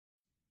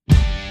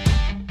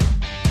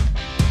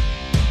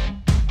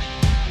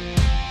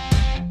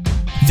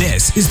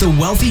This is the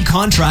Wealthy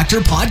Contractor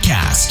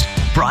Podcast,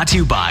 brought to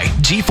you by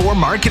G4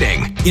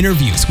 Marketing.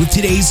 Interviews with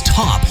today's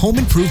top home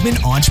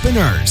improvement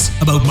entrepreneurs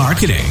about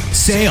marketing,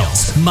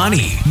 sales,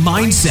 money,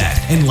 mindset,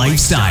 and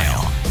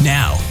lifestyle.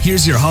 Now,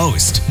 here's your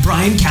host,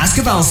 Brian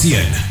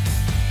Kaskavalciyan.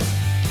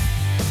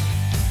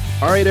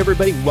 All right,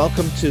 everybody,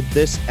 welcome to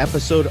this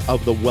episode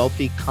of the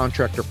Wealthy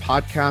Contractor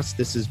Podcast.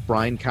 This is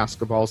Brian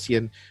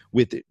Kaskavalciyan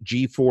with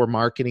G4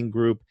 Marketing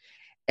Group.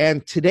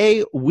 And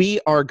today we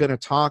are going to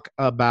talk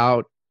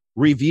about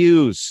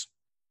reviews.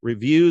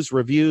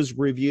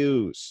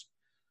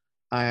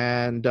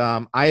 And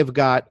I have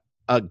got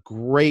a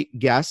great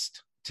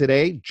guest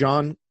today,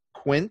 John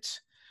Quint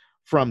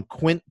from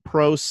Quint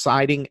Pro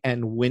Siding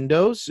and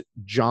Windows.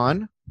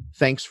 John,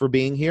 thanks for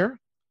being here.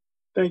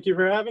 Thank you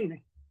for having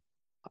me.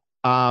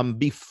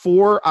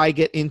 Before I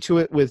get into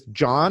it with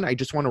John, I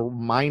just want to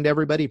remind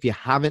everybody, if you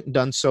haven't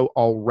done so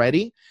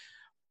already,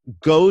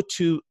 go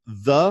to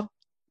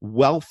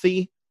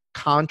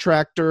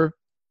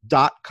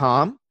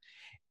thewealthycontractor.com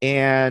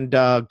and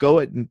go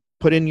and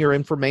put in your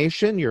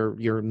information,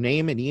 your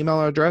name and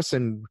email address,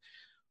 and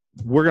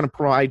we're going to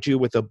provide you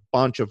with a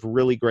bunch of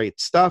really great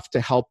stuff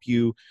to help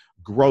you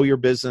grow your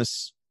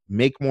business,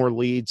 make more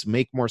leads,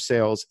 make more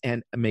sales,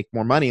 and make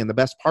more money. And the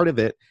best part of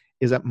it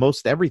is that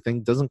most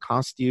everything doesn't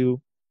cost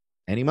you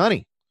any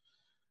money.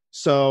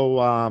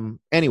 So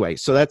anyway,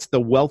 so that's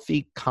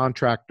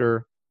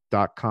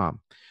thewealthycontractor.com.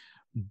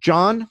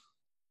 John,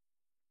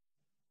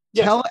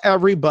 Yes. Tell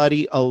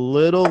everybody a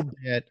little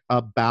bit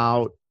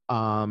about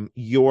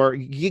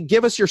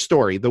give us your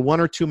story, the 1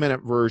 or 2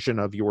 minute version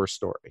of your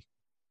story.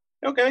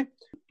 Okay.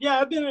 Yeah,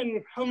 I've been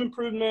in home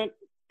improvement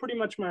pretty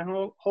much my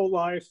whole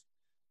life.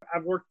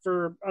 I've worked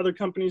for other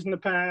companies in the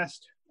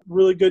past,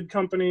 really good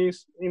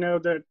companies,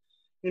 that,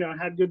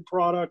 had good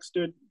products,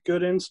 did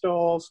good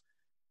installs,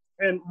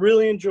 and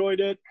really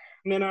enjoyed it.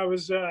 And then I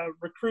was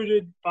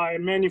recruited by a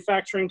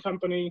manufacturing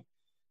company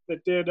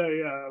that did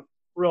a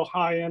real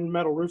high-end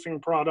metal roofing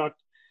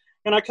product.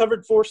 And I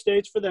covered 4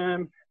 states for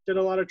them, did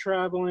a lot of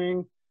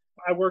traveling.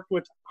 I worked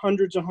with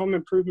hundreds of home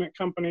improvement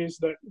companies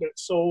that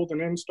sold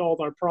and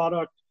installed our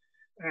product.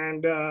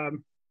 And,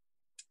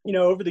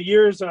 over the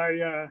years,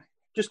 I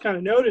just kind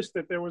of noticed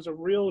that there was a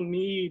real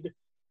need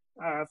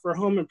for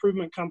home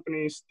improvement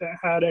companies that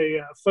had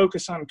a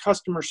focus on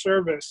customer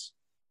service.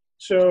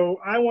 So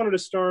I wanted to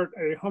start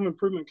a home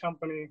improvement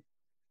company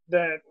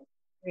that,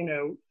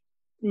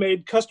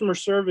 made customer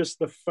service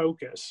the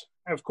focus.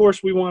 Of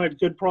course, we wanted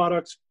good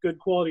products, good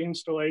quality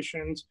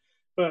installations,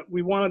 but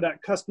we wanted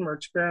that customer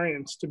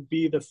experience to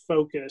be the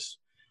focus.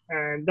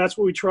 And that's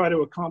what we try to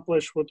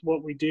accomplish with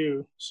what we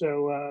do.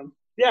 So,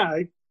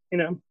 I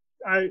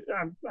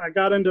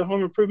got into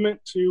home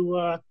improvement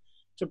to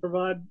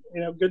provide,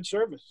 good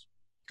service.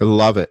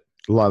 Love it.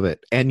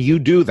 And you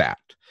do that.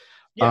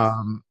 Yes.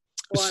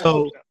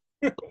 So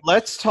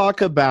let's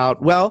talk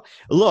about,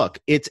 look,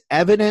 it's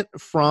evident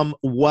from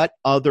what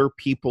other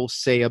people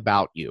say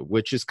about you,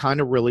 which is kind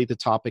of really the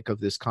topic of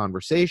this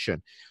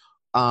conversation.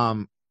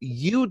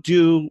 You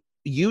do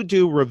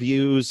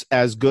reviews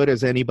as good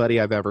as anybody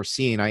I've ever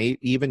seen. I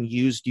even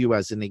used you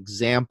as an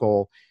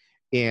example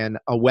in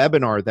a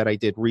webinar that I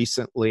did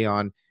recently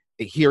on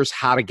here's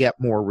how to get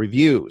more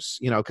reviews,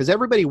 because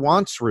everybody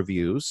wants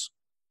reviews.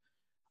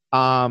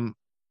 I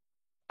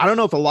don't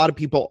know if a lot of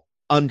people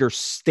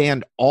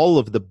understand all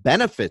of the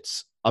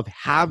benefits of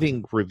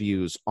having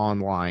reviews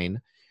online.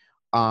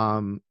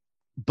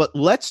 But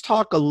let's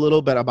talk a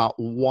little bit about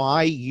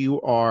why you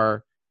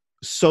are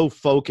so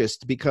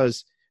focused,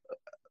 because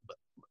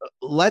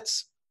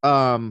let's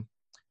talk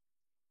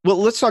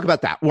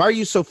about that. Why are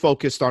you so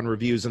focused on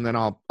reviews? And then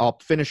I'll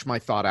finish my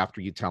thought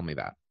after you tell me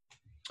that.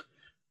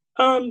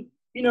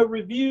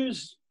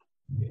 Reviews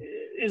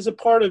is a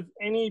part of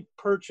any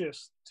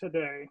purchase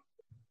today.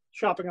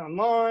 Shopping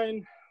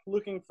online,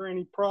 looking for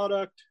any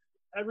product,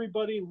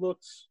 everybody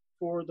looks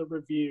for the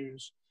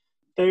reviews.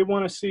 They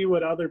want to see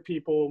what other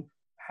people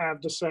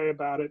have to say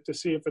about it to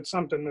see if it's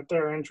something that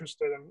they're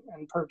interested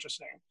in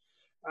purchasing.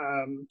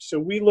 So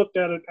we looked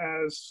at it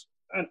as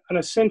an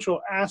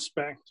essential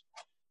aspect,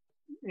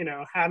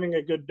 having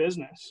a good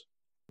business.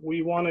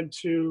 We wanted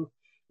to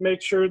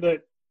make sure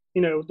that,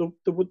 the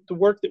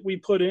work that we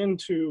put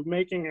into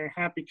making a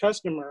happy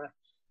customer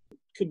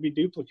could be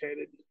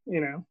duplicated,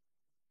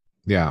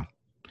 Yeah.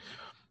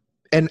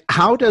 And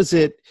how does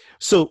it,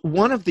 so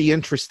one of the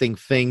interesting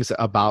things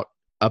about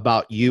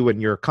you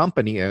and your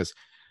company is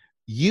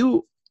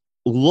you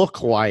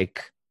look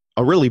like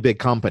a really big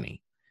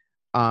company,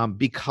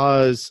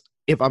 because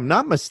if I'm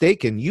not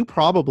mistaken, you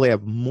probably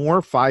have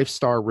more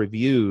 5-star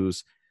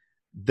reviews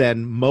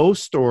than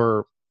most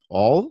or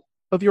all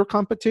of your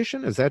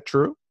competition. Is that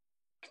true?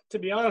 To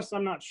be honest,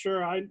 I'm not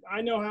sure.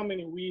 I know how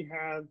many we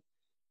have,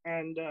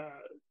 and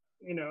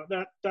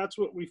that's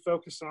what we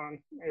focus on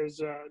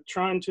is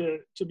trying to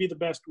be the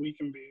best we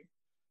can be.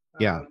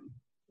 Yeah.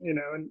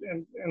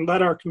 And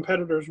let our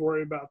competitors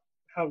worry about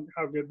how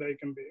good they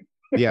can be.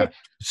 Yeah.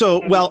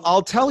 So, well,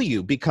 I'll tell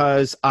you,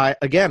 because I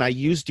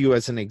used you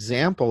as an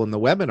example in the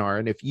webinar.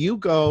 And if you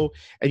go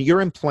and you're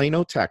in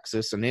Plano,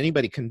 Texas, and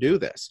anybody can do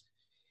this,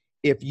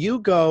 if you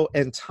go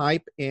and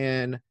type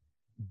in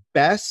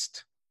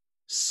best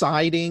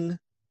siding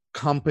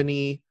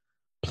company,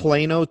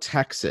 Plano,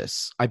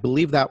 Texas, I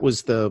believe that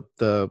was the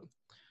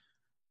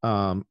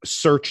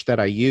search that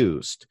I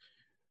used,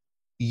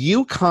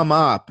 you come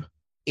up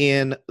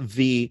in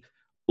the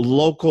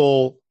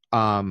local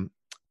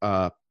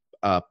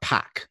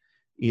pack,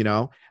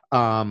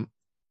 and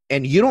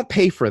you don't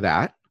pay for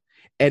that,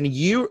 and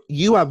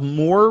you have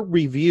more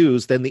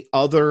reviews than the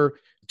other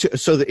two,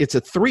 so that it's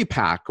a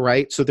 3-pack,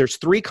 right? So there's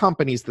 3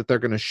 companies that they're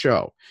going to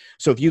show.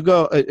 So if you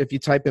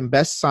type in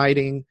best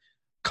siding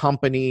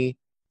company,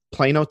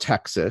 Plano,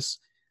 Texas,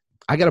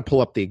 I got to pull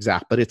up the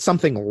exact, but it's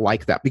something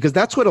like that, because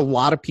that's what a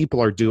lot of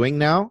people are doing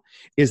now,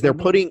 is they're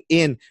putting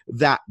in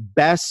that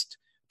best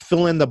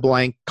fill in the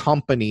blank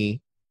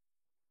company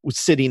with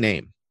city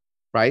name,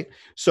 right?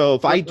 So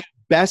if I do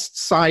best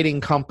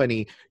siding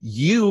company,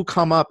 you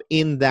come up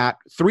in that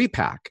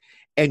 3-pack,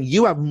 and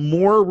you have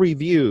more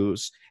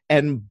reviews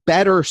and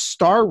better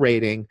star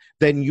rating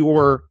than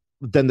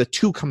the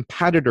 2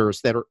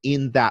 competitors that are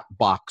in that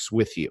box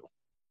with you,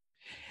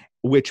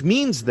 which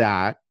means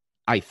that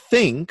I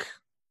think,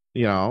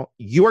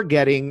 you are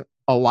getting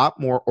a lot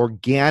more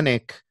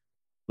organic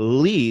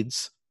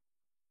leads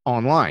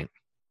online.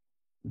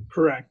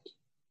 Correct.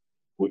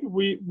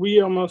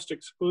 We almost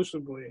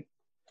exclusively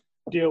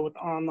deal with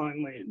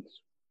online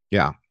leads.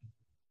 Yeah.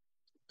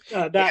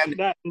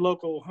 That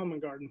local home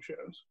and garden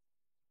shows.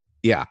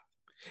 Yeah.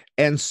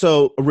 And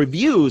so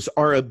reviews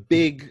are a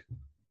big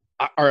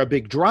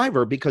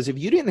driver, because if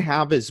you didn't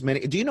have as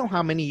many, do you know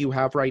how many you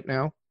have right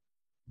now?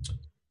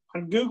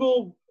 On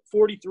Google,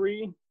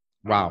 43.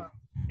 Wow.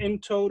 In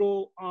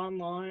total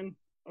online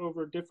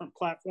over different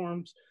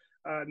platforms,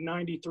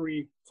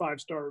 93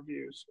 5-star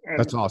reviews. And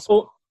that's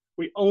awesome.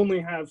 We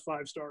only have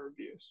 5-star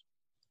reviews.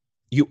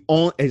 You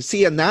only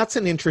see, and that's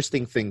an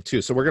interesting thing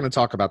too. So we're going to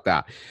talk about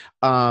that.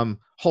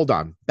 Hold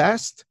on.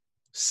 Best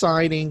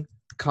siding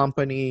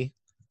company,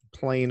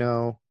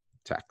 Plano,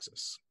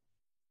 Texas.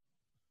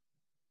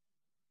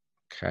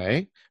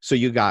 Okay. So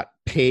you got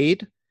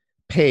paid.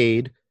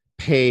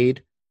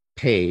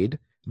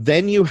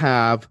 Then you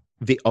have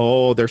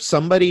there's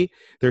somebody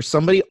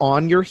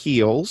on your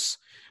heels.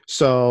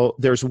 So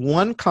there's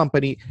one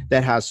company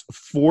that has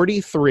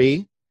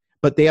 43,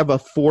 but they have a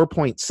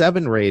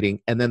 4.7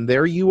 rating. And then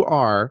there you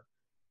are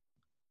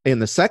in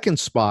the second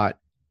spot,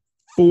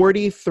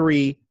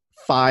 43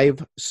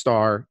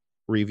 5-star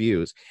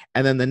reviews.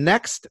 And then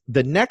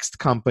the next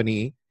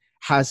company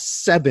has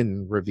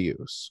 7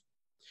 reviews.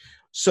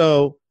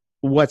 So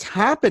what's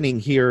happening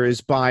here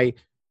is by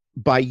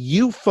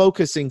you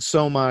focusing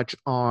so much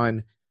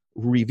on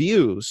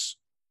reviews,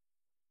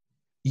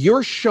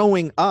 you're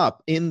showing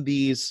up in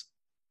these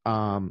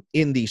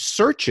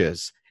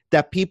searches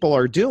that people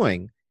are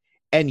doing,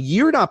 and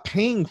you're not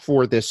paying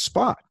for this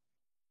spot.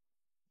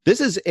 This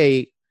is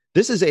a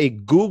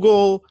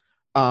Google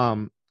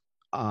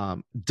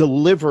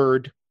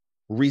delivered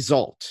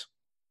result.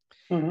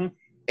 Mm-hmm.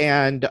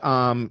 And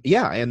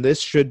and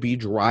this should be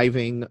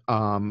driving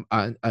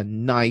a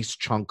nice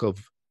chunk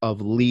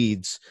of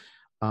leads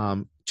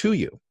to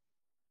you.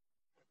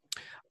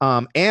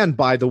 And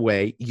by the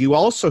way, you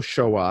also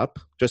show up,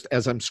 just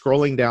as I'm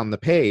scrolling down the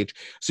page.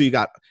 So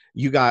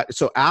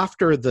so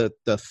after the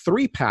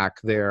 3-pack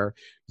there,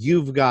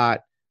 you've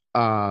got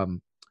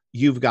Home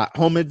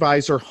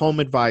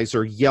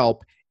Advisor,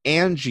 Yelp,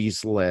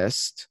 Angie's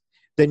List.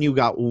 Then you've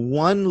got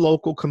one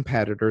local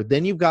competitor.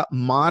 Then you've got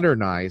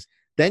Modernize.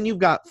 Then you've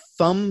got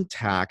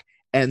Thumbtack.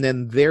 And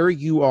then there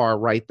you are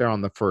right there on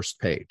the first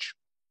page.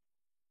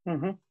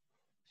 Mm-hmm.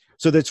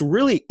 So that's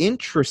really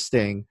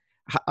interesting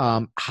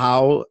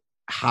how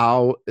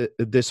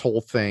this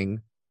whole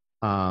thing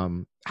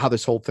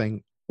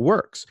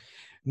works.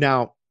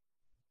 Now,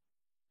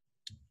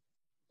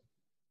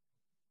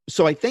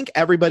 so I think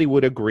everybody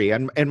would agree.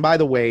 And by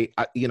the way,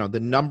 the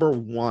number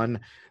one,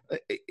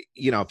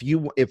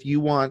 if you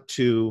want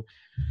to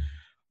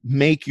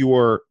make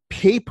your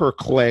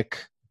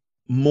pay-per-click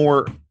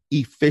more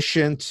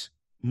efficient,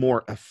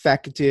 more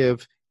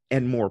effective,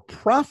 and more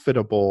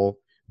profitable,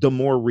 the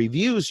more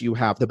reviews you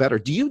have, the better.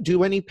 Do you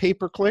do any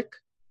pay-per-click?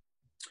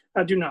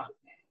 I do not.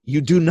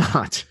 You do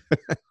not.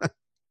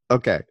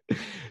 Okay.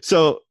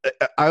 So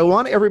I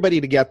want everybody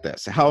to get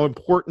this, how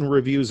important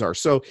reviews are.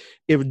 So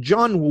if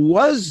John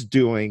was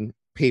doing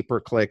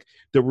pay-per-click,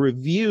 the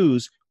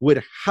reviews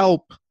would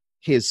help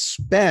his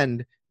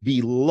spend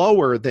be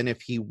lower than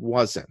if he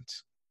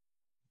wasn't.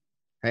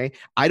 Okay.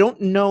 I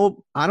don't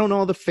know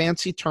the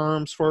fancy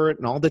terms for it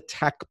and all the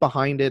tech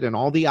behind it and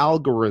all the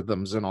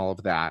algorithms and all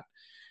of that.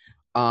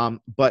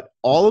 But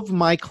all of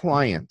my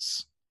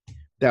clients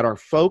that are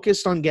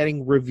focused on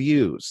getting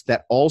reviews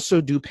that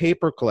also do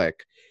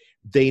pay-per-click,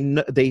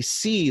 they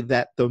see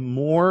that the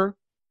more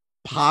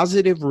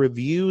positive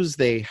reviews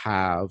they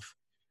have,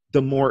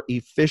 the more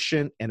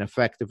efficient and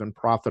effective and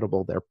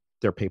profitable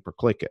their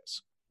pay-per-click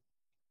is.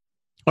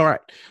 All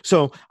right.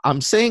 So I'm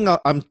saying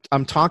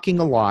I'm talking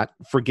a lot.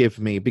 Forgive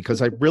me,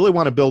 because I really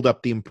want to build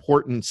up the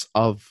importance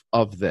of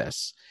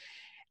this.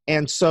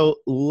 And so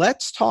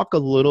let's talk a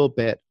little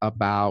bit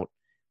about,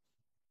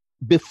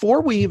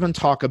 before we even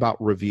talk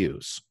about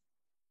reviews,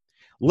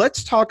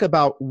 let's talk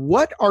about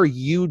what are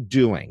you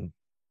doing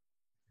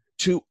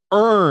to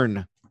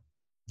earn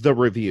the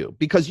review,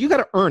 because you got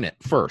to earn it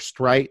first,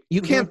 right?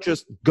 You can't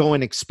just go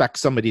and expect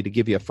somebody to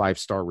give you a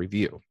 5-star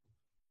review.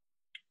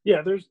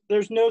 Yeah,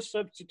 there's no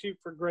substitute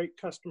for great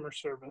customer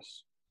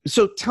service.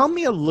 So tell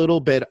me a little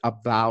bit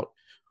about,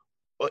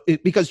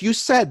 because you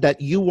said that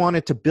you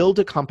wanted to build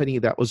a company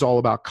that was all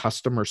about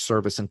customer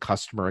service and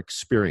customer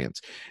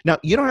experience. Now,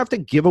 you don't have to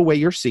give away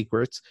your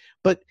secrets,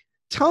 but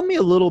tell me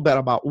a little bit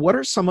about what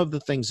are some of the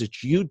things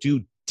that you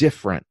do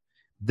different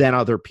than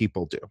other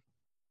people do?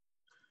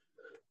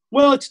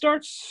 Well, it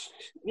starts,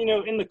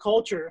 in the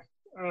culture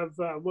of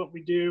what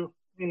we do,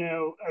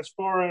 as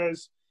far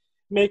as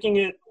making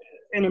it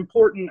an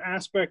important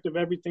aspect of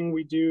everything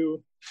we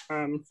do,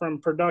 from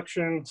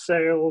production,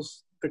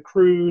 sales, the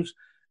crews.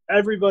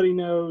 Everybody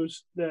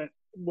knows that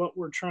what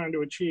we're trying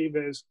to achieve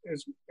is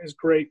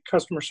great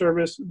customer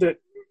service, that,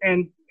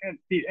 and at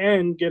the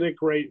end, get a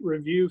great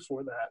review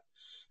for that.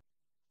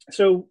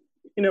 So,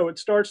 it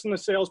starts in the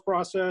sales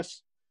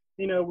process,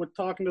 with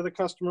talking to the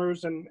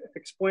customers and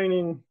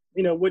explaining,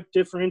 what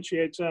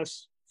differentiates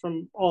us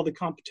from all the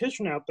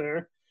competition out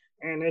there.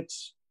 And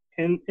it's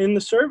in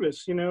the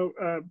service.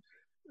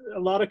 A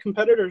lot of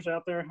competitors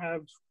out there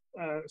have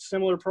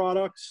similar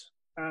products.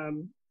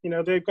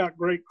 They've got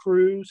great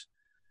crews.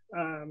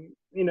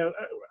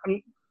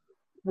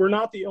 We're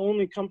not the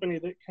only company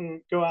that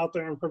can go out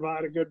there and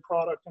provide a good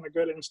product and a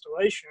good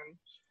installation.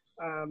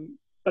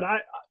 But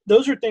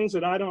those are things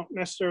that I don't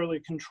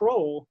necessarily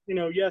control.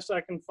 Yes, I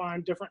can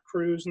find different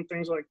crews and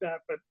things like that,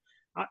 but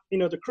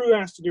the crew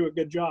has to do a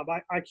good job.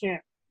 I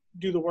can't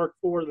do the work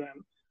for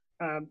them.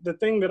 The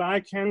thing that I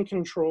can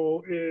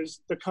control is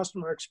the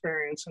customer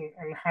experience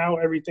and how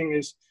everything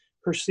is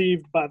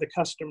perceived by the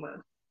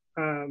customer.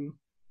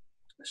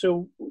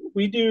 So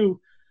we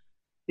do,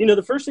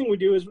 the first thing we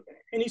do is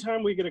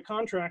anytime we get a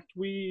contract,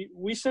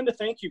 we send a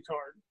thank you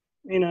card,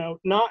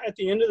 not at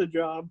the end of the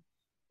job,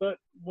 but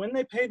when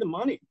they pay the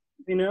money.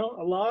 A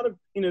lot of,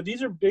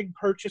 these are big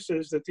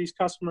purchases that these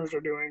customers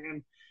are doing.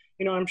 And,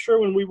 I'm sure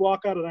when we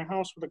walk out of the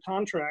house with a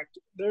contract,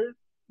 there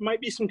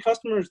might be some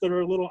customers that are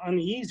a little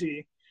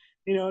uneasy,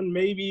 and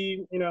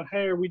maybe,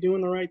 hey, are we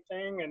doing the right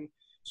thing? And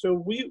so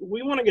we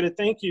want to get a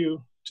thank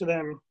you to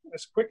them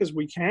as quick as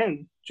we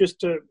can,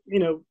 just to,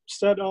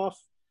 set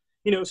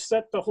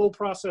the whole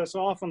process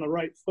off on the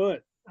right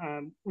foot.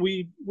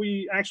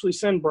 We actually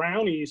send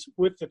brownies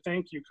with the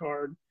thank you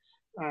card.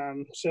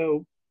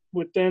 So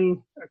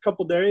within a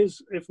couple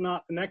days, if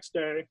not the next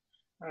day,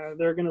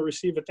 they're going to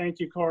receive a thank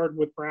you card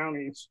with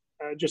brownies,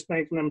 just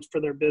thanking them for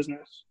their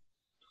business.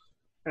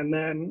 And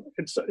then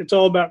it's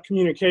all about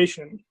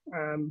communication.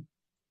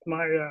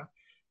 My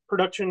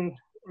production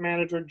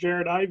manager,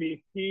 Jared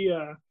Ivy,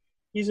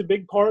 he's a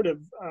big part of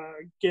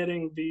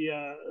getting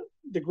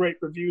the great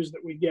reviews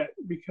that we get,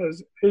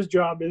 because his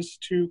job is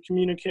to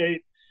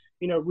communicate,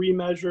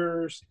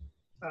 remeasures,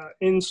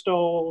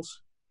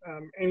 installs.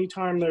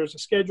 Anytime there's a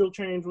schedule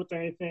change with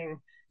anything,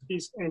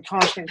 he's in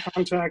constant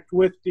contact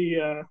with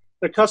the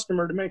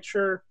customer to make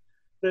sure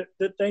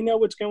that they know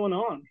what's going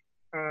on.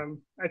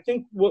 I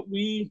think what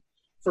we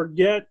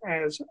forget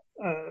as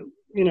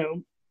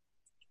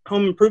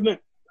home improvement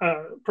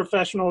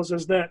professionals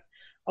is that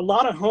a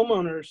lot of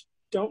homeowners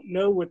don't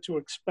know what to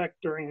expect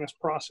during this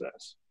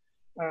process.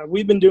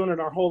 We've been doing it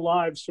our whole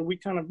lives, so we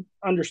kind of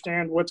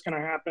understand what's going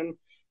to happen,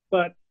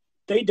 but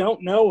they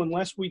don't know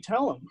unless we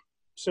tell them.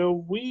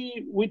 So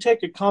we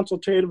take a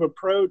consultative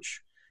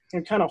approach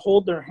and kind of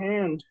hold their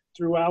hand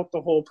throughout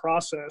the whole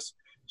process,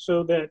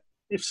 so that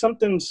if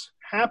something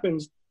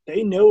happens,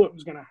 they know it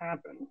was going to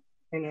happen,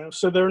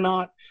 so they're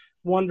not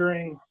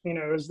wondering,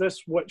 is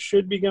this what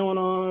should be going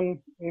on?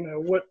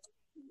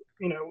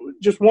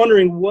 Just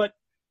wondering what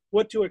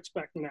to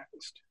expect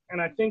next.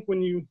 And I think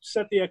when you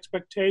set the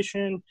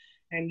expectation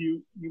and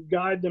you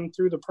guide them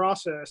through the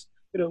process,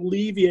 it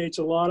alleviates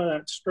a lot of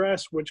that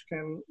stress, which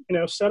can,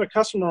 set a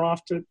customer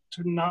off to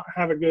not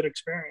have a good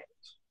experience.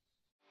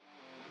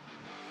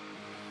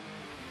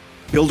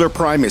 Builder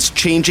Prime is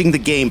changing the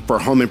game for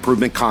home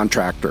improvement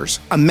contractors.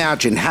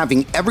 Imagine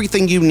having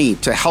everything you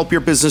need to help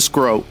your business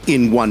grow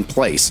in one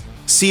place.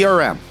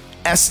 CRM,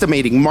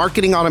 estimating,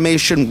 marketing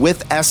automation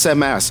with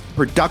SMS,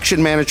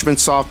 production management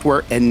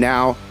software, and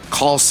now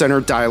call center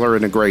dialer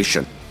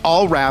integration,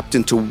 all wrapped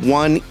into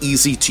one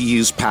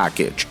easy-to-use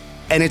package.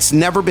 And it's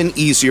never been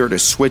easier to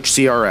switch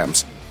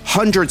CRMs.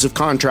 Hundreds of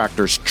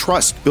contractors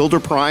trust Builder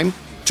Prime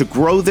to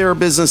grow their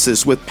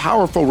businesses with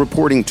powerful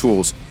reporting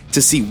tools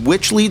to see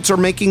which leads are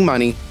making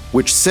money,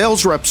 which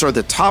sales reps are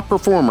the top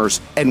performers,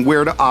 and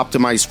where to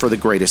optimize for the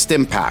greatest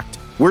impact.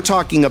 We're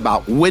talking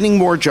about winning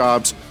more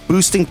jobs,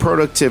 boosting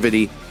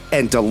productivity,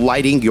 and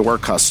delighting your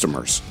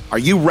customers. Are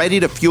you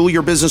ready to fuel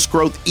your business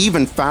growth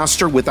even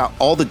faster without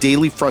all the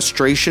daily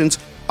frustrations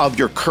of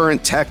your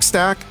current tech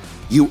stack?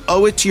 You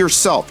owe it to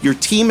yourself, your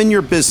team, and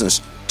your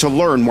business to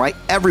learn why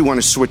everyone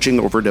is switching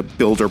over to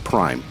Builder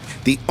Prime,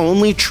 the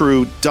only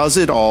true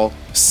does-it-all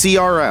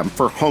CRM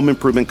for home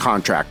improvement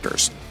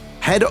contractors.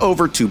 Head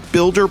over to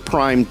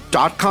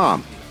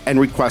builderprime.com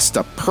and request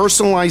a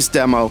personalized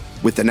demo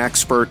with an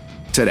expert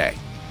today.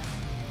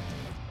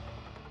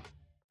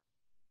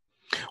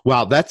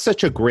 Wow, that's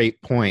such a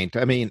great point.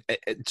 I mean,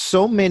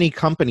 so many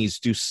companies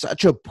do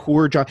such a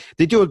poor job.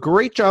 They do a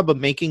great job of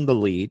making the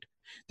lead.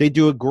 They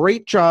do a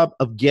great job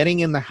of getting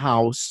in the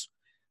house,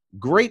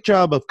 great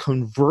job of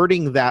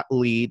converting that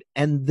lead.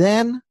 And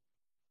then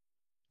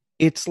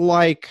it's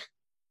like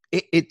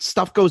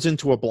stuff goes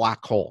into a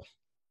black hole,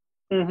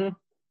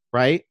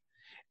 right?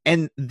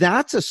 And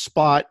that's a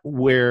spot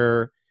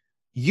where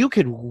you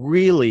could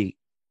really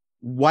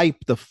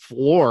wipe the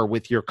floor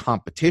with your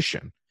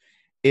competition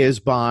is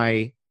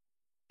by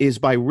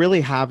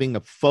really having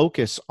a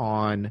focus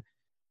on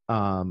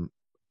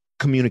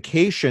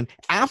communication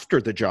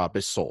after the job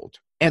is sold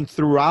and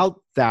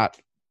throughout that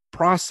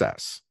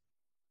process.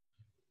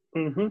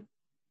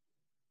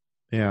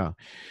 Yeah.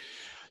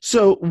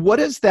 So what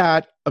is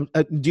that?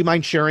 Do you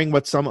mind sharing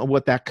what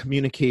that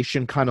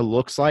communication kind of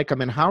looks like? I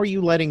mean, how are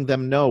you letting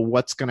them know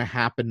what's going to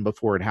happen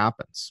before it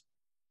happens?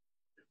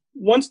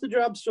 Once the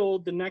job's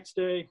sold, the next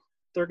day,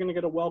 they're going to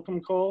get a welcome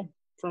call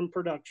from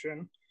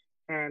production.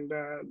 And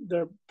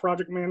the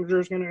project manager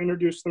is going to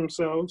introduce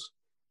themselves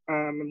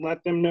and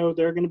let them know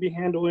they're going to be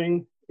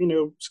handling,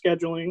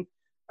 scheduling.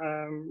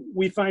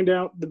 We find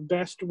out the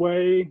best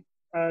way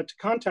to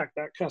contact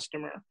that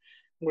customer.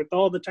 With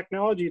all the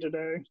technology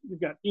today, you've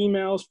got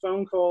emails,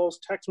 phone calls,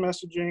 text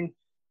messaging.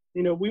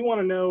 We want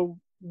to know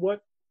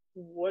what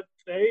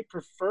they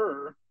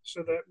prefer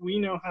so that we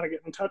know how to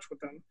get in touch with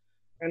them.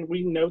 And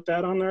we note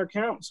that on their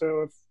account.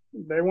 So if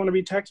they want to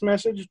be text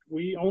messaged,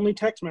 we only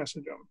text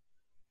message them.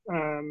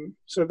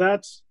 So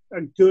that's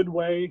a good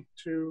way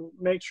to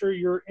make sure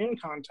you're in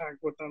contact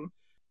with them.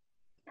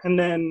 And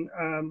then,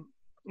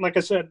 like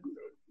I said,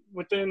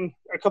 within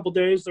a couple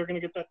days, they're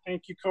going to get that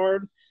thank you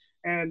card.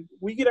 And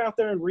we get out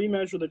there and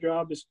remeasure the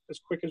job as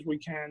quick as we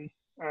can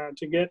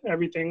to get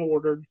everything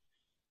ordered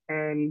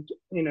and,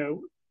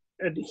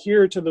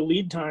 adhere to the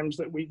lead times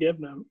that we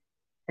give them.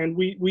 And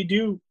we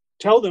do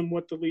tell them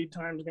what the lead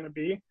time is going to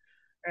be.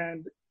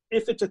 And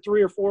if it's a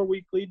 3 or 4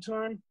 week lead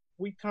time,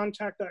 we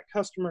contact that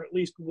customer at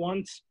least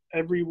once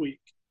every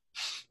week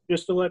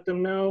just to let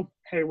them know,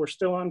 hey, we're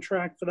still on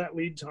track for that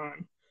lead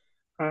time.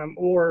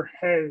 Or,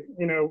 hey,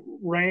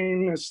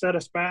 rain has set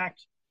us back.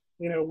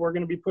 We're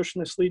going to be pushing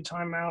this lead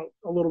time out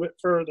a little bit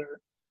further.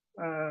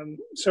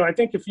 So I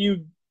think if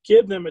you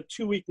give them a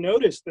 2-week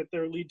notice that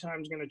their lead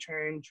time is going to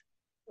change,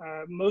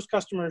 most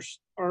customers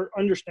are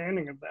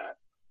understanding of that.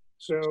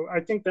 So I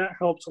think that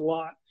helps a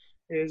lot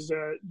is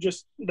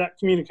just that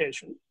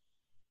communication.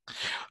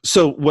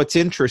 So what's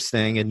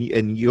interesting,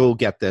 and you'll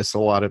get this, a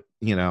lot of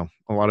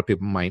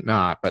people might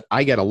not, but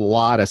I get a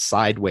lot of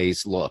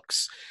sideways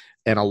looks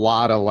and a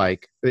lot of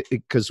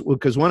because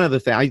one of the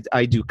things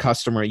I do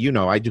customer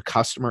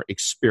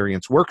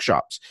experience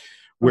workshops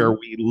where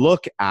we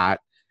look at,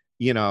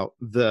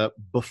 the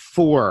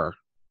before,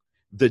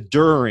 the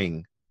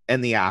during,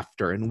 and the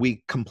after, and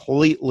we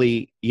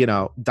completely,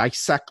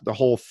 dissect the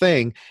whole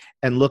thing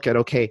and look at,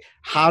 okay,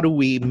 how do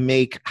we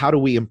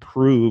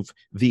improve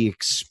the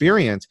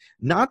experience,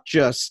 not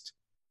just,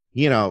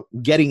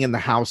 getting in the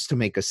house to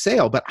make a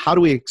sale, but how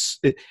do we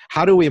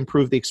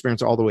improve the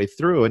experience all the way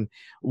through? And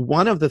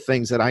one of the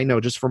things that I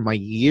know just from my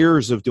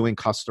years of doing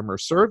customer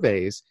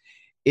surveys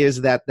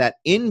is that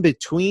in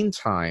between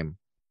time,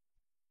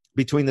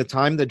 between the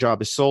time the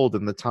job is sold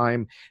and the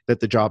time that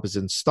the job is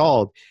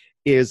installed,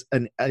 is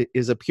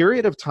a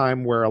period of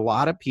time where a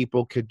lot of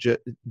people could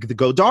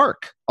go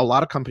dark. A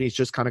lot of companies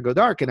just kind of go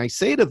dark. And I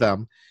say to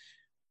them,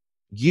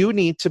 you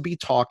need to be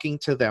talking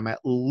to them at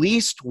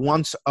least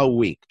once a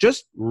week.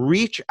 Just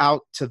reach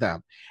out to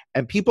them.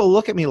 And people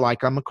look at me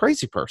like I'm a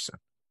crazy person.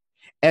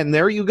 And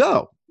there you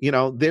go.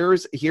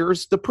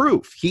 Here's the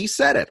proof. He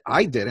said it.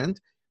 I didn't.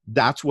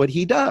 That's what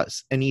he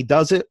does. And he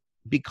does it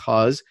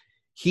because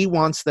he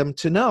wants them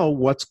to know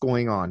what's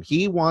going on.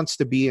 He wants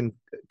to be in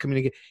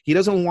communication. He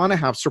doesn't want to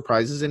have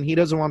surprises, and he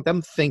doesn't want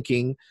them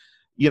thinking,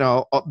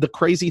 the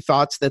crazy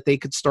thoughts that they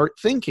could start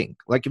thinking.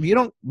 Like if you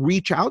don't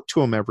reach out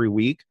to them every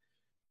week,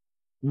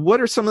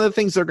 what are some of the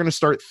things they're going to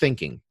start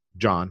thinking,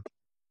 John?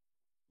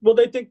 Well,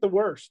 they think the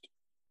worst.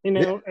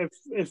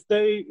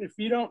 If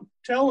you don't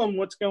tell them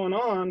what's going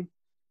on,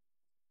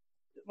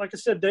 like I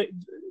said,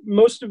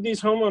 most of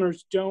these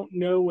homeowners don't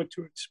know what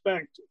to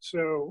expect.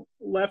 So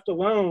left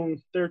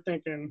alone, they're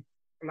thinking,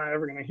 am I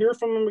ever going to hear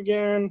from them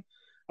again?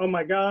 Oh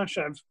my gosh,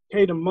 I've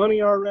paid them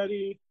money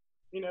already.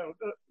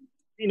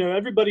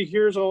 Everybody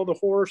hears all the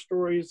horror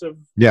stories of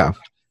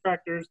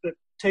contractors that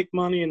take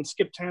money and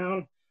skip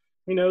town.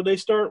 They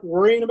start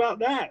worrying about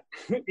that.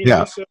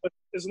 So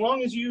as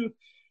long as you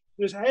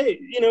just, hey,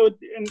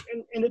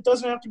 and it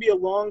doesn't have to be a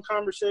long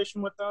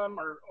conversation with them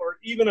or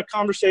even a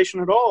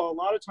conversation at all. A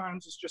lot of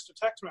times it's just a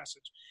text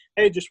message.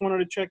 Hey, just wanted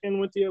to check in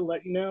with you,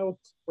 let you know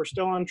we're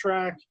still on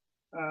track.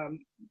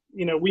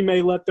 We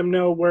may let them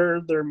know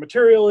where their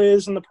material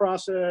is in the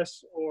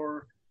process,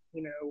 or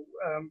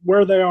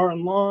where they are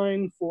in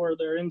line for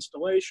their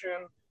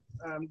installation.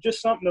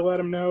 Just something to let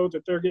them know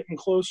that they're getting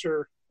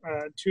closer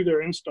to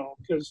their install,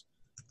 because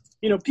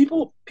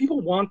people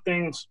want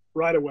things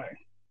right away.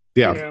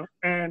 Yeah.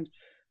 And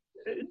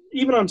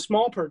even on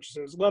small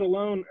purchases, let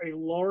alone a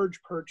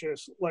large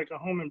purchase like a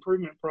home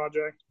improvement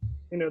project,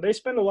 they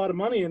spend a lot of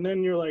money, and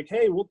then you're like,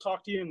 hey, we'll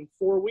talk to you in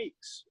 4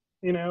 weeks.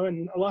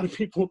 And a lot of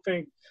people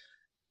think,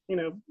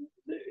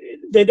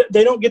 they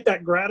don't get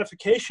that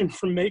gratification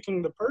from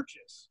making the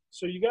purchase.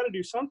 So you got to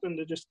do something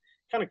to just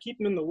kind of keep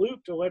them in the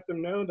loop, to let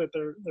them know that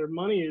their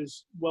money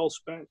is well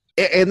spent.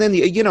 And then,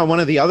 one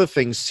of the other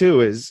things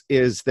too is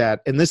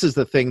that, and this is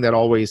the thing that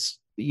always,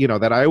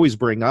 that I always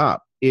bring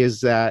up, is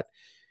that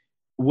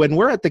when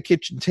we're at the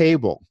kitchen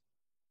table,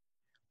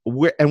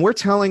 we're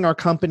telling our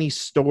company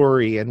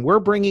story, and we're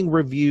bringing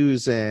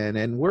reviews in,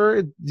 and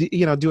we're,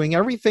 doing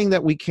everything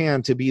that we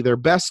can to be their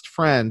best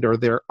friend or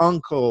their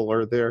uncle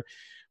or their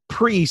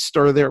priest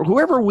or their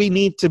whoever we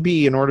need to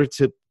be in order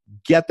to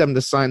get them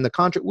to sign the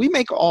contract. We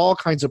make all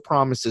kinds of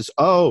promises.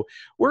 Oh,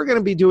 we're going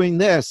to be doing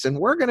this, and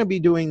we're going to be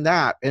doing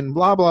that, and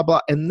blah, blah,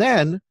 blah. And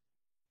then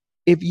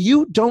if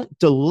you don't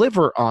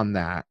deliver on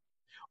that,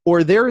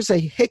 or there's a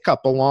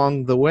hiccup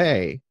along the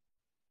way,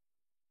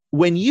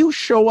 when you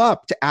show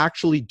up to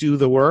actually do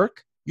the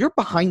work, you're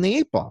behind the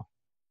 8 ball,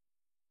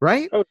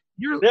 right? Oh,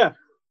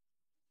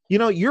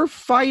 You're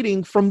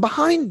fighting from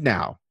behind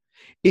now.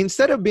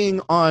 Instead of being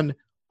on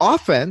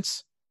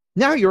offense,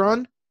 now you're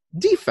on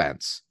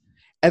defense.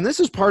 And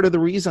this is part of the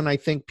reason I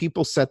think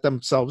people set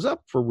themselves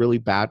up for really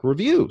bad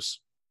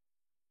reviews.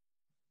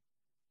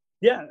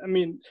 Yeah, I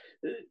mean,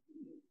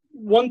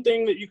 one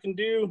thing that you can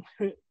do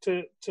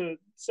to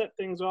set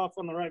things off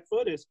on the right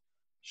foot is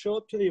show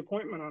up to the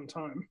appointment on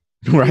time.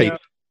 Right.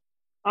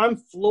 I'm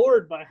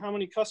floored by how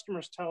many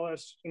customers tell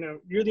us,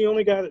 you're the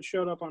only guy that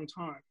showed up on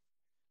time,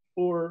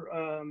 or,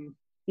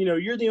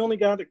 you're the only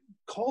guy that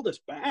called us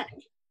back.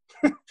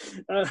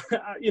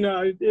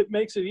 It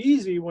makes it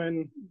easy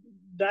when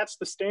that's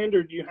the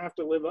standard you have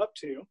to live up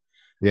to.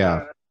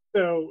 Yeah.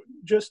 So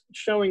just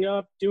showing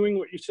up, doing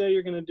what you say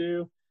you're going to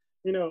do,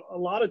 a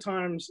lot of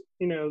times,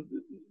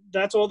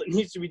 that's all that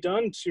needs to be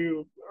done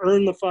to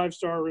earn the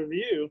 5-star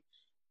review.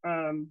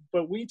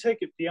 But we take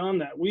it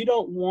beyond that. We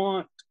don't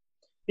want,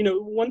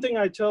 one thing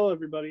I tell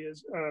everybody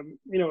is,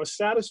 a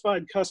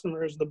satisfied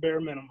customer is the bare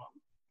minimum.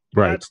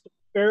 Right. That's the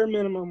bare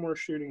minimum we're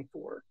shooting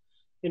for.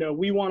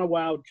 We want a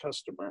wowed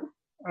customer.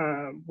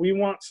 We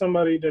want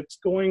somebody that's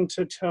going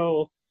to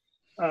tell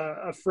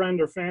a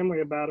friend or family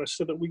about us,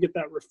 so that we get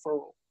that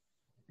referral.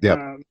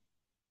 Yeah.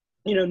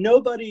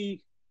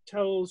 Nobody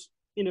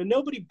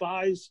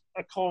buys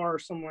a car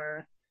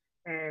somewhere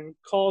and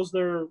calls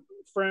their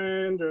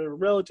friend or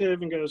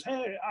relative and goes,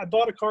 hey, I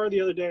bought a car the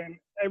other day and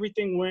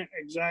everything went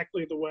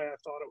exactly the way I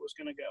thought it was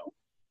going to go.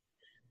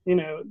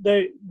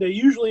 They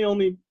usually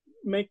only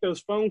make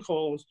those phone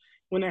calls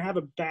when they have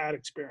a bad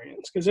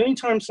experience, because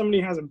anytime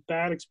somebody has a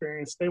bad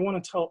experience, they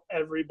want to tell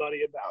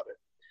everybody about it.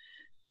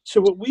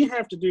 So what we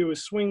have to do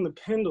is swing the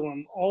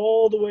pendulum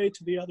all the way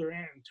to the other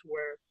end, to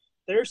where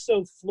they're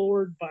so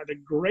floored by the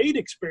great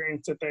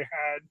experience that they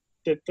had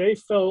that they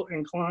felt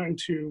inclined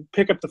to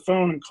pick up the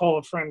phone and call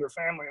a friend or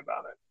family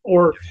about it,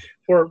 or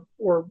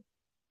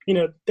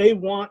they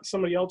want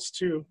somebody else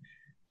to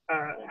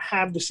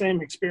have the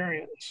same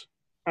experience.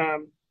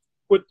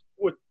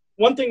 With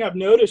one thing I've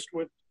noticed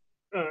with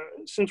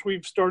since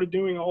we've started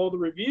doing all the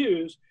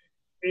reviews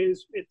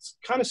is it's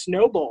kind of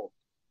snowballed.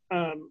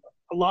 A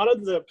lot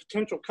of the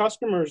potential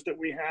customers that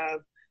we have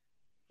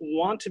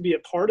want to be a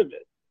part of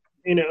it,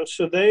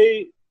 so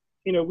they,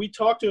 we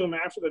talk to them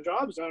after the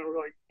job's done. We're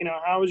like,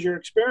 how was your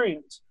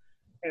experience?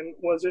 And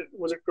was it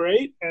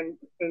great? And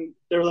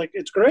they're like,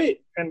 it's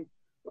great. And,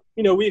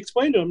 we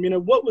explained to them,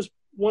 what was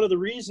one of the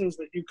reasons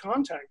that you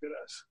contacted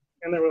us?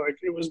 And they were like,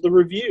 it was the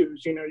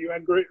reviews, you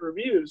had great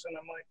reviews. And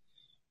I'm like,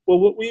 well,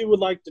 what we would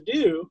like to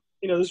do,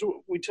 this is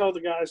what we tell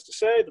the guys to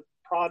say, the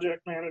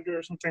project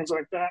managers and things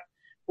like that.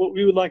 What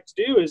we would like to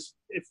do is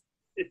if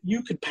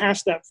you could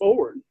pass that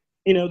forward,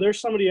 there's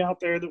somebody out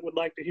there that would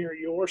like to hear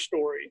your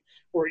story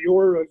or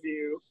your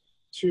review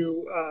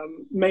to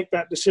make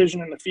that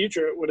decision in the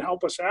future. It would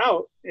help us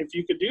out if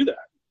you could do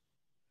that.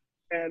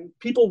 And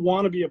people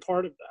want to be a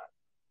part of that.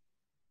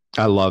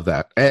 I love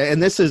that.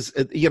 And this is,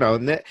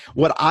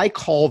 what I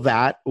call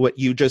that, what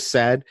you just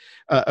said,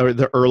 or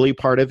the early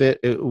part of it,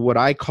 what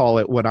I call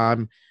it when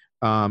I'm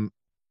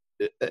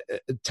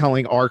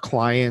telling our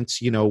clients,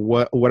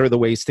 what are the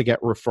ways to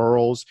get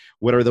referrals?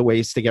 What are the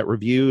ways to get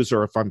reviews?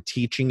 Or if I'm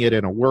teaching it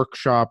in a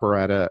workshop or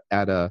at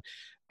an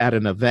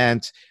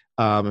event,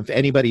 if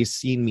anybody's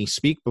seen me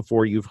speak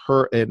before, you've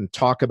heard and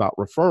talk about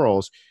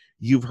referrals,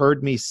 you've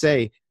heard me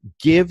say,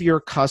 give your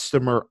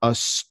customer a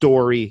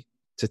story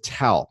to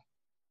tell.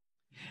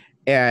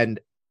 And,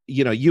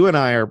 you and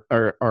I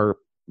are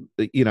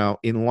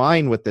in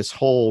line with this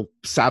whole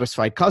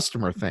satisfied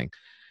customer thing.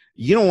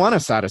 You don't want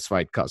a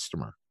satisfied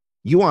customer.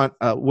 You want,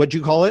 what'd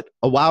you call it?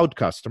 A wowed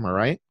customer,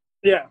 right?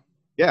 Yeah.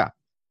 Yeah.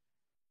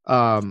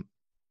 And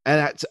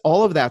that's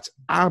all of that's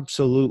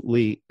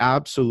absolutely,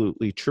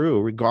 absolutely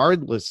true,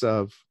 regardless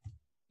of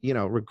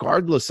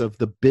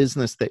the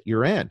business that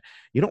you're in.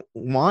 You don't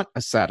want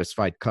a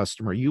satisfied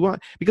customer.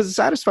 Because a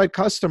satisfied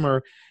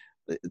customer,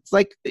 it's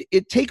like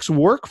it takes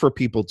work for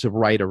people to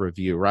write a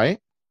review, right?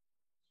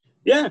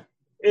 Yeah.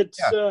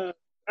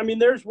 I mean,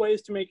 there's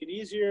ways to make it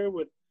easier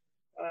with,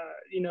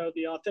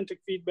 the authentic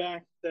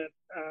feedback that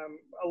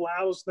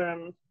allows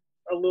them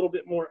a little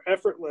bit more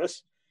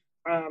effortless.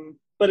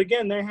 But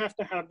again, they have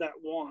to have that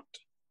want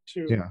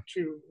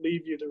to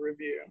leave you the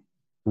review.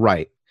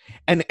 Right.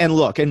 And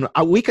look,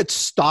 we could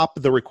stop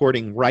the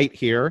recording right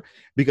here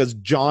because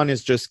John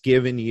has just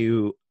given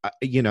you,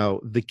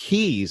 the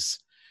keys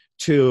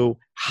to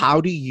how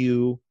do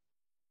you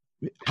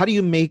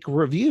make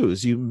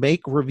reviews? You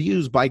make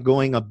reviews by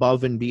going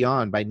above and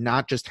beyond, by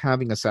not just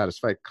having a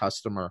satisfied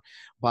customer,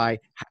 by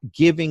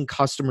giving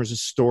customers a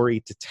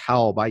story to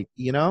tell,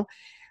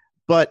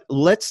 But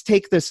let's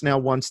take this now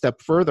one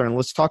step further and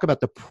let's talk about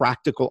the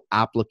practical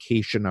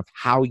application of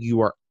how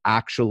you are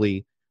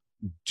actually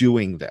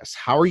doing this.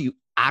 How are you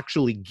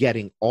actually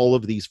getting all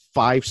of these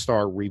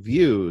 5-star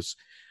reviews?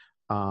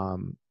 How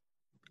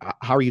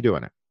are you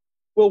doing it?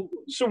 Well,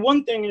 so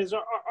one thing is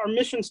our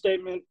mission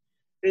statement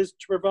is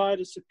to provide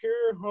a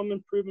superior home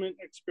improvement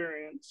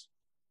experience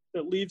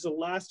that leaves a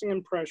lasting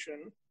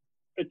impression,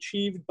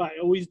 achieved by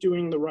always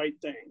doing the right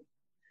thing.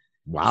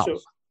 Wow. So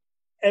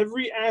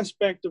every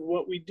aspect of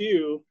what we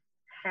do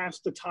has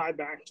to tie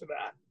back to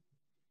that.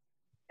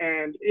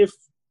 And if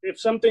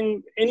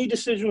any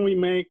decision we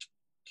make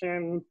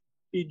can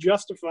be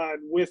justified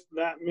with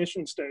that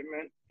mission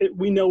statement,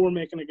 we know we're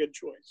making a good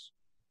choice.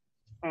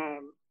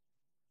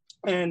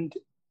 And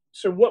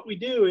so what we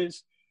do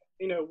is,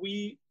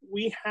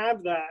 we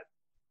have that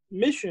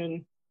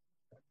mission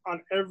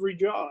on every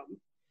job.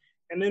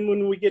 And then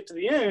when we get to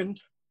the end,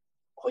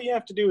 all you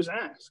have to do is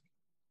ask.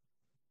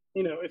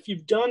 If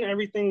you've done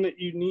everything that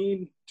you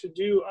need to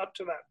do up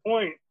to that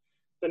point,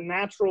 the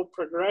natural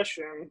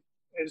progression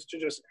is to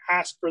just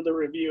ask for the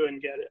review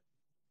and get it.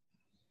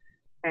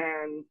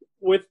 And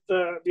with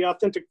the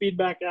Authentic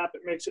Feedback app,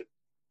 it makes it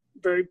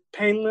very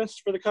painless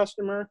for the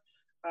customer.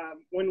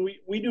 When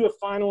we do a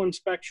final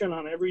inspection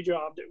on every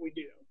job that we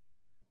do.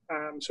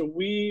 So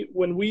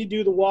when we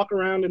do the walk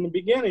around in the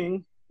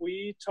beginning,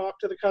 we talk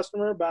to the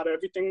customer about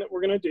everything that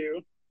we're going to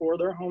do for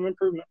their home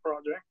improvement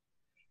project.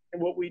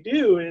 And what we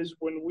do is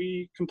when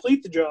we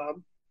complete the job,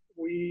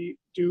 we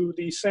do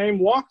the same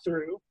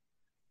walkthrough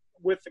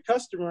with the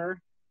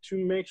customer to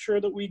make sure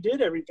that we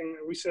did everything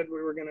that we said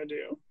we were going to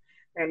do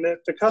and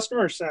that the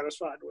customer is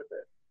satisfied with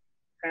it.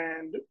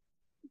 And,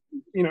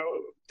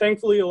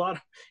 thankfully a lot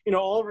of,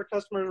 all of our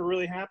customers are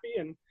really happy,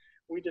 and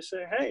we just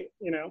say, hey,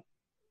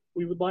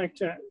 we would like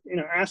to,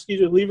 ask you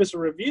to leave us a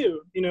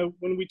review.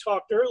 When we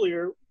talked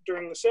earlier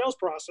during the sales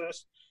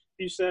process,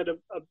 you said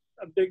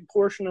a big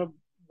portion of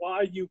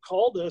why you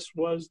called us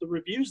was the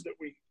reviews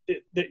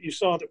that you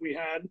saw that we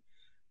had.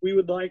 We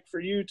would like for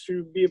you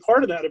to be a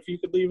part of that. If you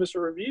could leave us a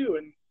review,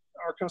 and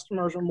our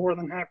customers are more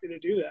than happy to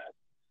do that.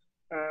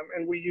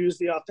 And we use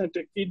the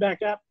Authentic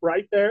Feedback app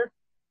right there.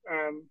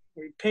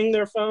 We ping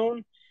their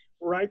phone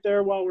right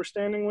there while we're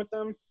standing with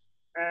them.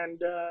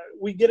 And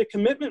we get a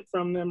commitment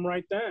from them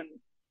right then.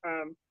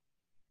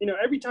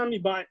 Every time you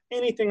buy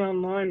anything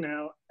online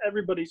now,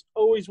 everybody's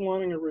always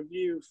wanting a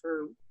review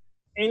for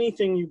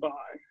anything you buy.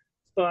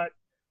 But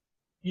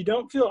you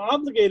don't feel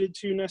obligated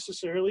to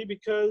necessarily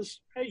because,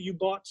 hey, you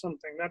bought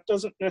something. That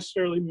doesn't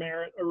necessarily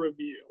merit a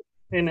review.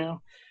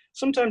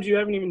 Sometimes you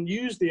haven't even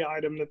used the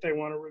item that they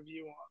want a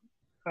review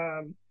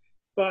on.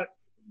 But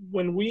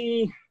when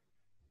we,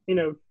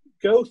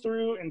 go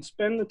through and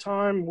spend the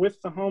time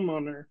with the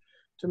homeowner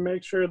to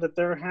make sure that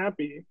they're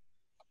happy,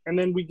 and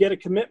then we get a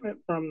commitment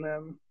from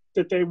them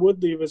that they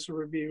would leave us a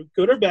review,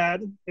 good or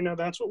bad,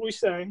 that's what we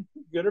say,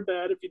 good or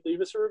bad. If you'd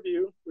leave us a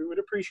review, we would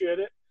appreciate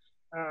it.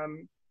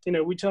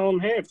 We tell them,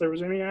 hey, if there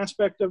was any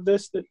aspect of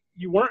this that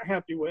you weren't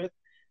happy with,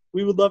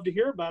 we would love to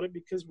hear about it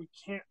because we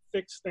can't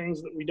fix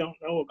things that we don't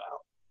know about.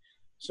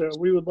 So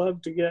we would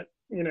love to get,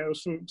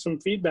 some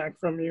feedback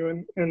from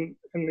you in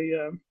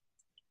the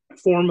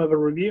form of a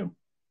review.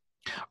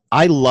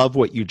 I love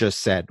what you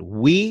just said.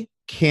 We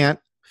can't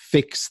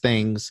fix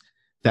things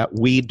that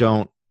we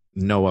don't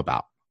know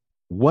about.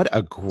 What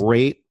a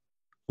great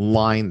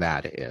line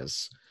that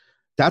is.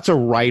 That's a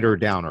writer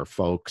downer,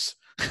 folks.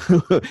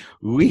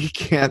 We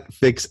can't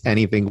fix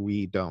anything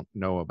we don't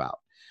know about.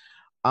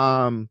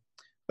 I'm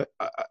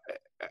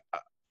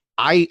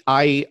going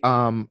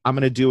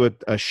to do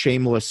a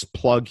shameless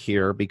plug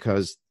here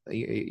because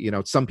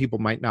some people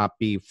might not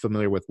be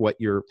familiar with what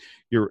you're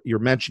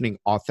mentioning.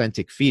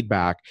 Authentic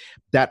Feedback,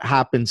 that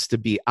happens to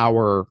be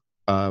our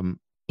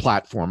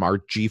platform, our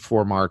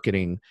G4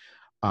 marketing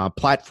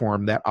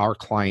platform that our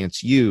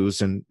clients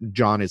use, and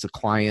John is a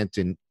client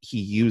and he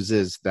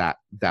uses that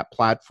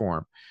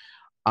platform.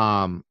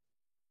 And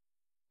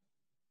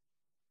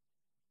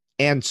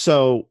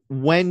so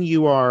when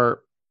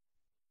you're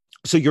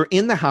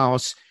in the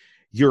house,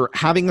 you're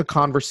having a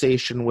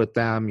conversation with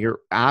them, you're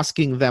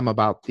asking them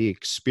about the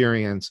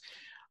experience.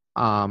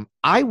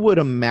 I would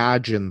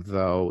imagine,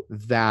 though,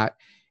 that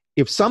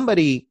if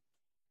somebody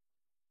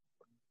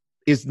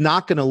is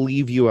not going to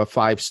leave you a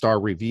 5-star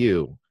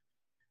review,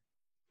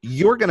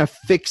 you're going to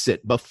fix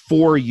it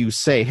before you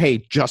say, hey,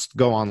 just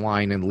go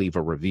online and leave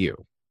a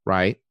review,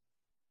 right?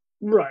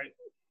 Right.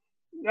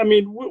 I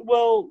mean,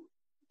 well,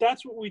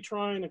 that's what we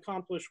try and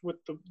accomplish with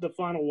the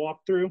final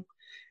walkthrough.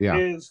 Yeah.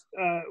 Is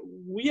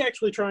we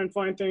actually try and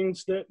find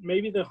things that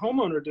maybe the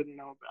homeowner didn't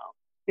know about.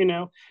 You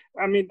know,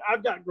 I mean,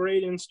 I've got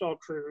great install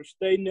crews.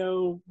 They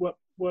know what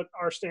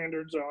our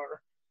standards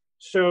are.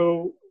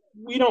 So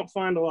we don't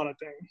find a lot of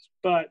things,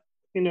 but,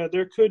 you know,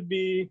 there could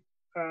be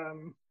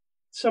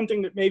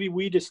something that maybe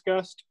we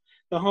discussed,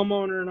 the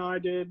homeowner and I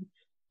did,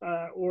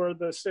 or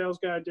the sales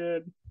guy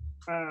did,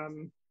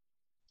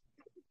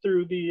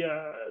 through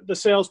the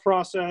sales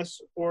process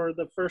or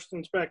the first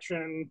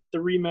inspection, the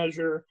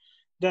remeasure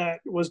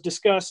that was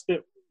discussed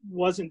that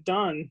wasn't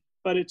done,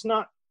 but it's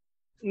not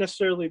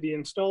necessarily the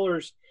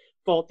installer's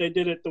fault. They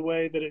did it the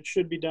way that it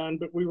should be done,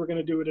 but we were going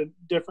to do it a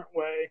different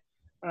way.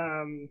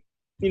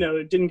 You know,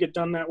 it didn't get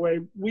done that way.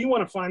 We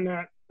want to find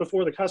that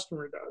before the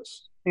customer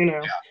does, you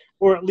know,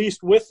 or at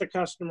least with the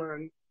customer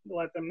and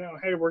let them know,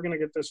 hey, we're going to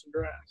get this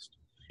addressed.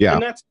 Yeah.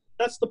 And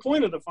that's the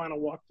point of the final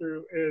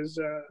walkthrough is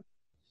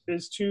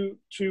to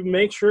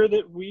make sure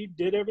that we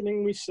did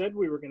everything we said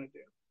we were going to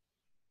do.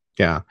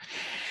 Yeah.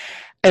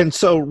 And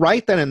so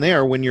right then and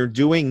there, when you're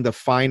doing the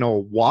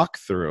final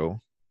walkthrough,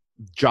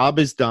 job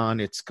is done,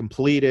 it's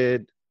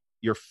completed,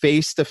 you're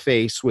face to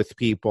face with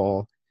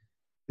people.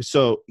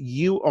 So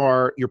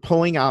you're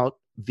pulling out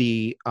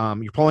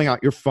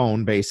your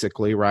phone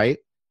basically, right?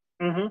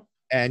 Mm-hmm.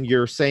 And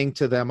you're saying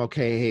to them,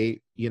 okay,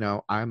 hey, you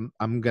know, I'm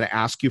going to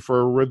ask you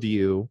for a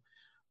review.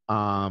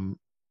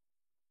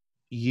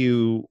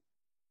 You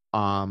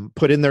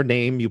put in their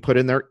name, you put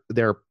in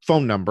their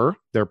phone number,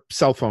 their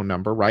cell phone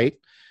number, right?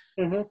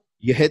 Mm-hmm.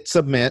 You hit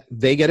submit,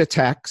 they get a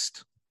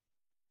text,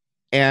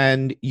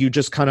 and you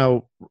just kind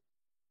of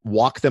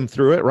walk them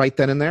through it right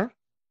then and there?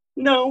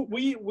 No,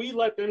 we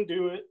let them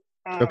do it.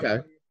 Okay.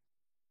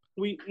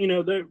 We, you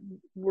know,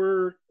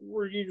 we're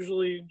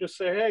usually just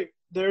say, hey,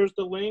 there's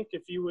the link.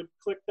 If you would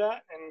click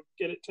that and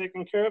get it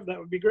taken care of, that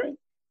would be great.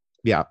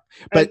 Yeah.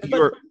 But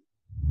the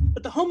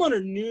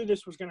homeowner knew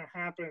this was going to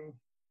happen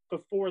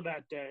before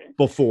that day.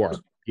 Before.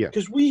 Yeah.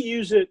 Because we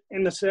use it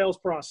in the sales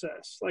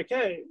process. Like,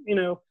 hey, you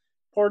know,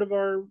 part of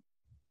our,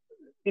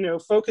 you know,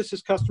 focus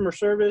is customer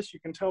service. You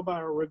can tell by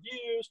our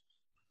reviews.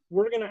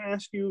 We're going to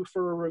ask you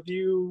for a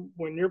review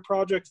when your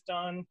project's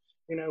done.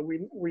 You know,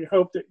 we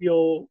hope that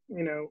you'll,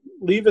 you know,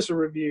 leave us a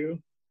review.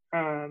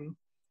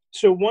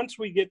 So once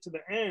we get to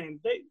the end,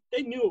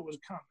 they knew it was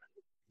coming.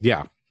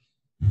 Yeah.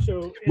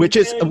 So which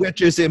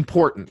is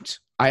important.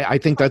 I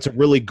think that's a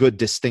really good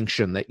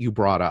distinction that you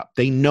brought up.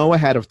 They know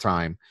ahead of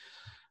time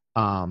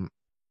that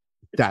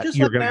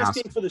you're going to ask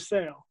for the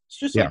sale. It's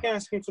just like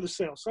asking for the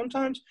sale.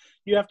 Sometimes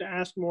you have to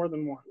ask more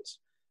than once.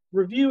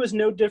 Review is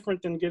no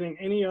different than getting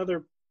any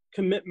other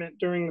commitment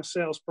during the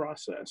sales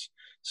process.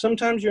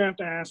 Sometimes you have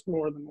to ask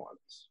more than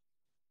once.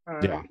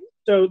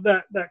 So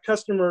that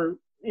customer,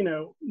 you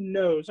know,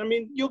 knows. I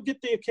mean, you'll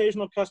get the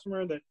occasional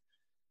customer that,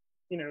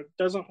 you know,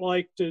 doesn't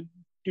like to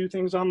do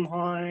things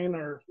online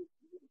or,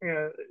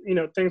 you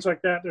know, things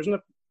like that. There's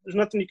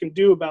nothing you can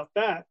do about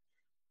that.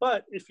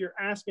 But if you're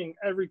asking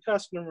every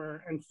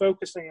customer and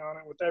focusing on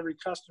it with every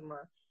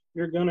customer,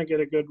 you're going to get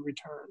a good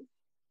return.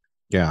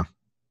 Yeah.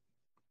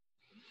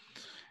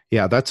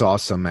 Yeah, that's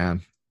awesome,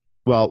 man.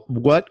 Well,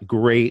 what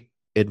great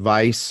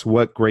advice,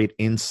 what great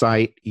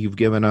insight you've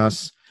given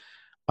us.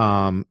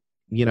 You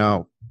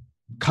know,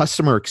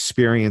 customer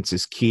experience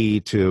is key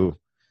to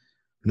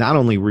not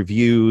only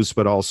reviews,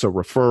 but also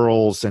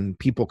referrals and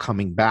people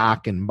coming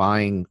back and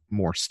buying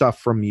more stuff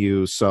from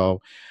you. So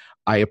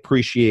I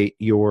appreciate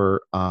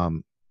your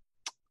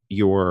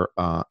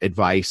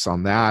advice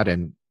on that,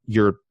 and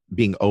your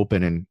being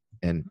open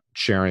and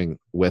sharing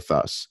with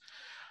us.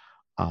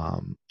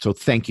 So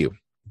thank you.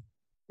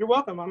 You're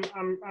welcome.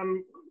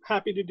 I'm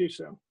happy to do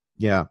so.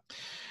 Yeah.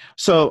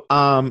 So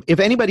if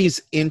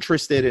anybody's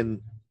interested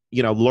in,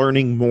 you know,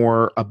 learning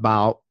more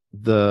about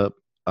the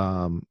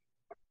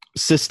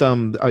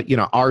system, you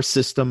know, our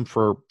system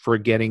for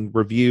getting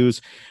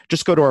reviews,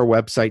 just go to our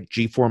website,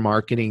 G4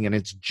 Marketing, and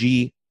it's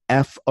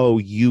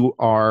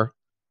GFOUR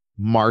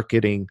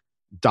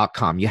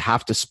marketing.com. You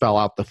have to spell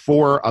out the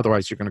 4,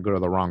 otherwise you're going to go to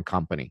the wrong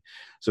company.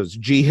 So it's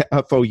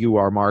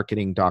GFOUR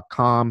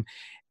marketing.com.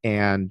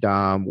 And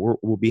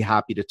we'll be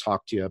happy to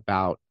talk to you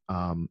about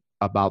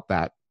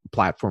that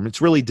platform.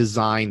 It's really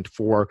designed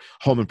for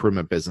home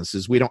improvement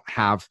businesses. We don't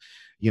have,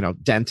 you know,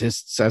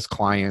 dentists as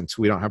clients.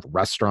 We don't have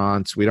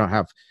restaurants. We don't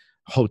have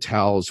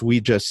hotels.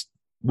 We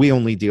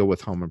only deal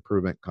with home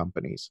improvement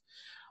companies.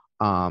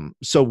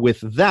 So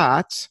with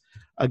that,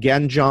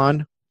 again,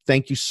 John,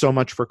 thank you so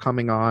much for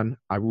coming on.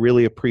 I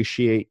really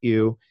appreciate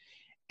you.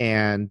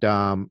 And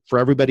for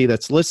everybody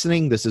that's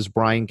listening, this is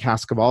Brian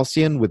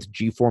Kaskavalsian with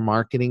G4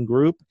 Marketing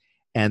Group,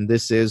 and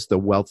this is the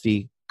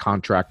Wealthy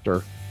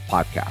Contractor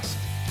Podcast.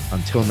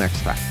 Until next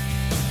time,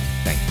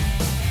 thank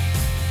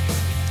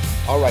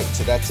you. All right,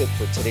 so that's it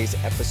for today's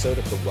episode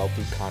of the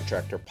Wealthy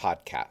Contractor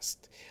Podcast.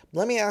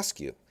 Let me ask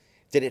you,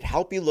 did it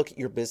help you look at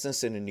your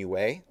business in a new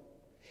way?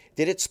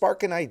 Did it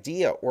spark an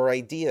idea or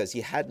ideas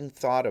you hadn't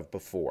thought of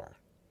before?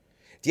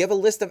 Do you have a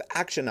list of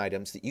action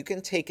items that you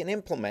can take and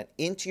implement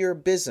into your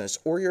business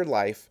or your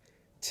life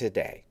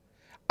today?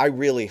 I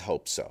really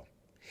hope so.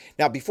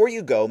 Now, before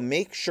you go,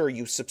 make sure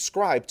you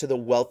subscribe to the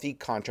Wealthy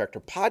Contractor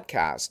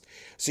Podcast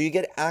so you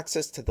get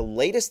access to the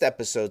latest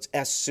episodes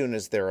as soon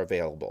as they're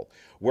available.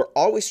 We're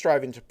always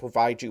striving to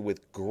provide you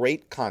with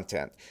great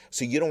content,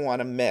 so you don't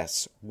want to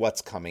miss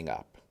what's coming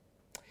up.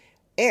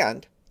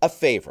 And a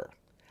favor,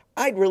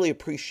 I'd really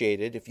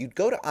appreciate it if you'd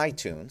go to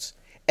iTunes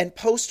and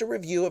post a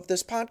review of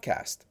this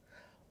podcast.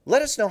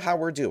 Let us know how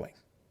we're doing.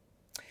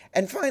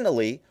 And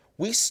finally,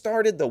 we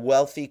started the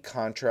Wealthy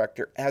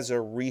Contractor as a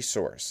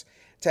resource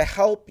to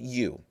help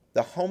you,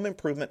 the home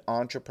improvement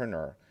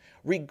entrepreneur,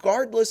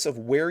 regardless of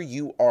where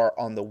you are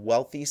on the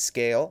wealthy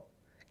scale,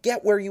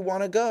 get where you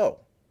want to go.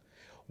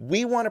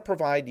 We want to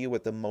provide you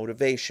with the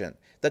motivation,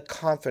 the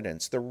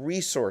confidence, the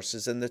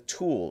resources, and the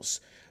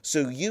tools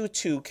so you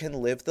too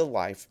can live the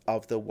life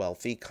of the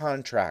wealthy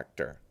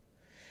contractor.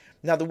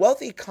 Now, the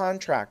wealthy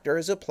contractor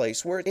is a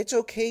place where it's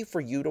okay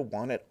for you to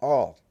want it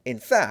all. In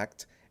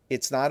fact,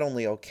 it's not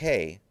only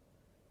okay,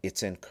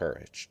 it's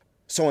encouraged.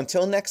 So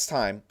until next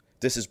time,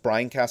 this is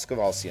Brian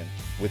Kaskavalcian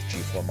with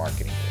G4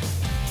 Marketing.